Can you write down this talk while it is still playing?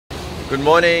Good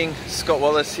morning, Scott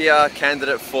Wallace here,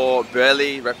 candidate for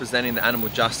Burleigh, representing the Animal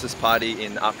Justice Party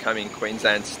in the upcoming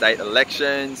Queensland state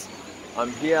elections. I'm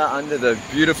here under the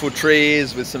beautiful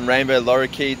trees with some rainbow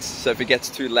lorikeets, so if it gets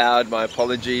too loud, my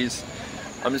apologies.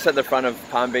 I'm just at the front of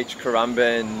Palm Beach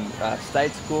Currumbin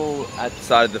State School at the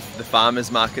side of the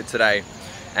farmers market today,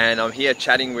 and I'm here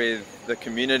chatting with the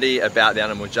community about the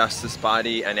Animal Justice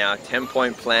Party and our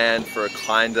 10-point plan for a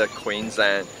kinder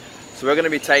Queensland. So we're going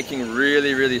to be taking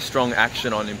really strong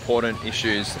action on important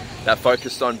issues that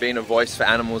focus on being a voice for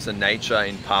animals and nature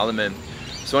in Parliament.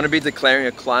 So I want to be declaring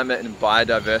a climate and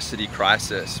biodiversity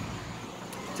crisis,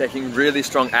 taking really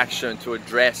strong action to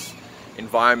address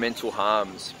environmental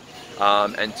harms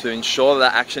and to ensure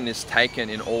that action is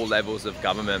taken in all levels of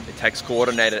government. It takes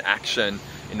coordinated action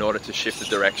in order to shift the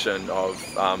direction of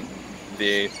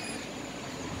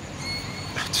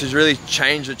to really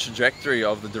change the trajectory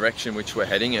of the direction which we're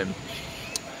heading in.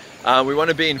 We want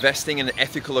to be investing in an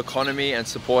ethical economy and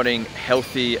supporting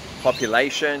healthy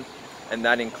population, and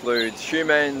that includes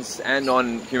humans and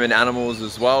non-human animals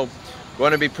as well. We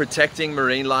want to be protecting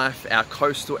marine life, our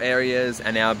coastal areas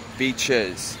and our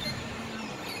beaches.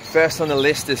 First on the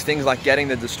list is things like getting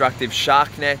the destructive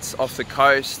shark nets off the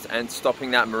coast and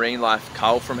stopping that marine life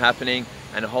cull from happening,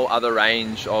 and a whole other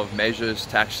range of measures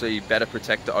to actually better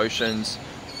protect the oceans,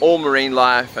 all marine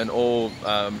life and all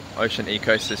ocean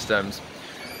ecosystems.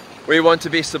 We want to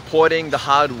be supporting the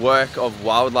hard work of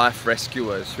wildlife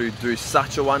rescuers who do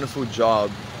such a wonderful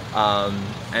job,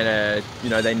 you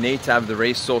know, they need to have the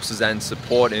resources and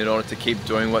support in order to keep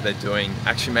doing what they're doing,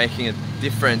 actually making a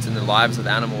difference in the lives of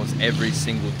animals every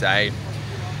single day.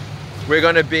 We're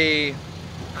going to be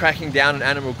cracking down on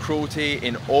animal cruelty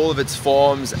in all of its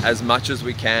forms as much as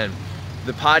we can.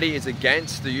 The party is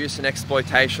against the use and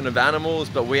exploitation of animals,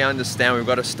 but we understand we've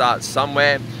got to start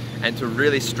somewhere, and to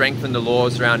really strengthen the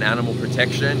laws around animal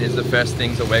protection is the first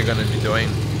things that we're going to be doing.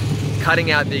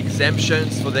 Cutting out the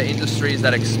exemptions for the industries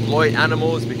that exploit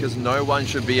animals, because no one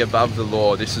should be above the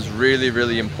law. This is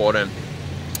really important.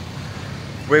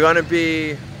 We're going to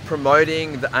be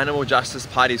promoting the Animal Justice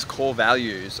Party's core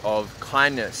values of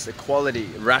kindness, equality,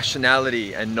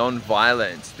 rationality and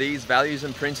non-violence. These values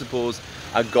and principles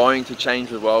are going to change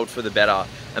the world for the better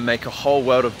and make a whole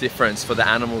world of difference for the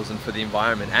animals and for the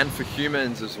environment and for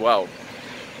humans as well.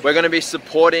 We're going to be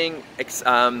supporting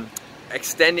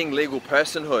extending legal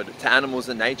personhood to animals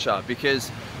and nature,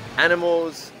 because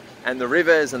animals and the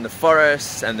rivers and the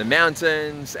forests and the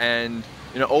mountains and,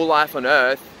 you know, all life on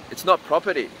earth, it's not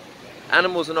property.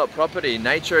 Animals are not property.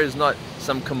 Nature is not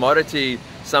some commodity,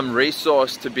 some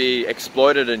resource to be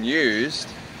exploited and used.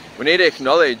 We need to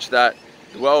acknowledge that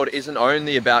the world isn't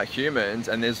only about humans,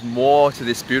 and there's more to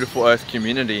this beautiful earth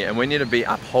community, and we need to be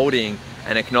upholding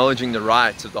and acknowledging the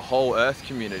rights of the whole earth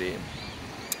community.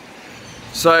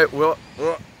 So we'll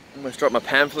almost dropped my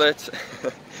pamphlet.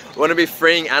 We want to be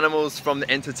freeing animals from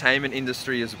the entertainment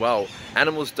industry as well.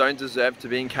 Animals don't deserve to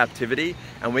be in captivity,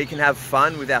 and we can have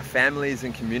fun with our families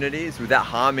and communities without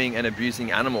harming and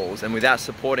abusing animals, and without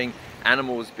supporting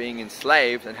animals being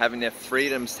enslaved and having their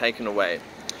freedoms taken away.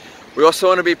 We also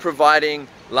want to be providing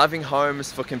loving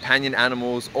homes for companion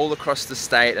animals all across the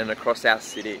state and across our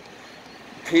city.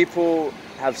 People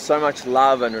have so much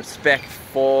love and respect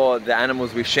for the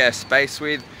animals we share space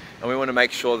with, and we want to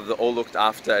make sure that they're all looked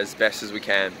after as best as we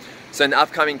can. So in the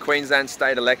upcoming Queensland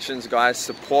state elections, guys,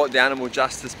 support the Animal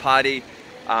Justice Party.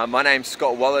 My name's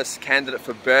Scott Wallace, candidate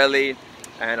for Burleigh,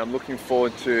 and I'm looking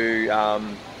forward to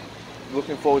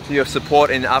your support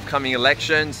in the upcoming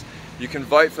elections. You can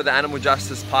vote for the Animal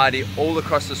Justice Party all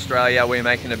across Australia. We're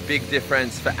making a big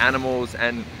difference for animals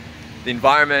and the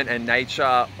environment and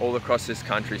nature all across this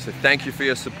country. So thank you for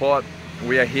your support.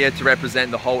 We are here to represent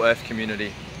the whole Earth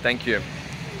community. Thank you.